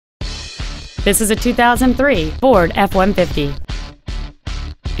This is a 2003 Ford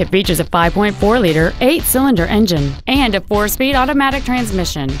F-150. It features a 5.4-liter 8-cylinder engine and a 4-speed automatic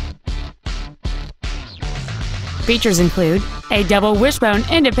transmission. Features include a double wishbone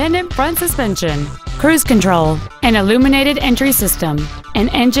independent front suspension, cruise control, an illuminated entry system, an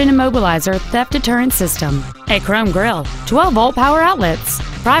engine immobilizer theft deterrent system, a chrome grille, 12-volt power outlets,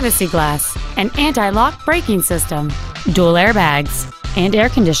 privacy glass, an anti-lock braking system, dual airbags, and air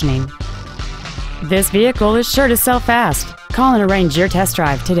conditioning. This vehicle is sure to sell fast. Call and arrange your test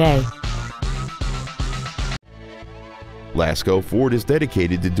drive today. Lasco Ford is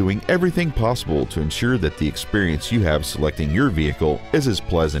dedicated to doing everything possible to ensure that the experience you have selecting your vehicle is as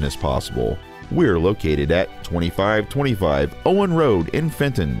pleasant as possible. We're located at 2525 Owen Road in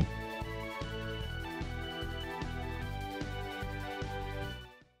Fenton.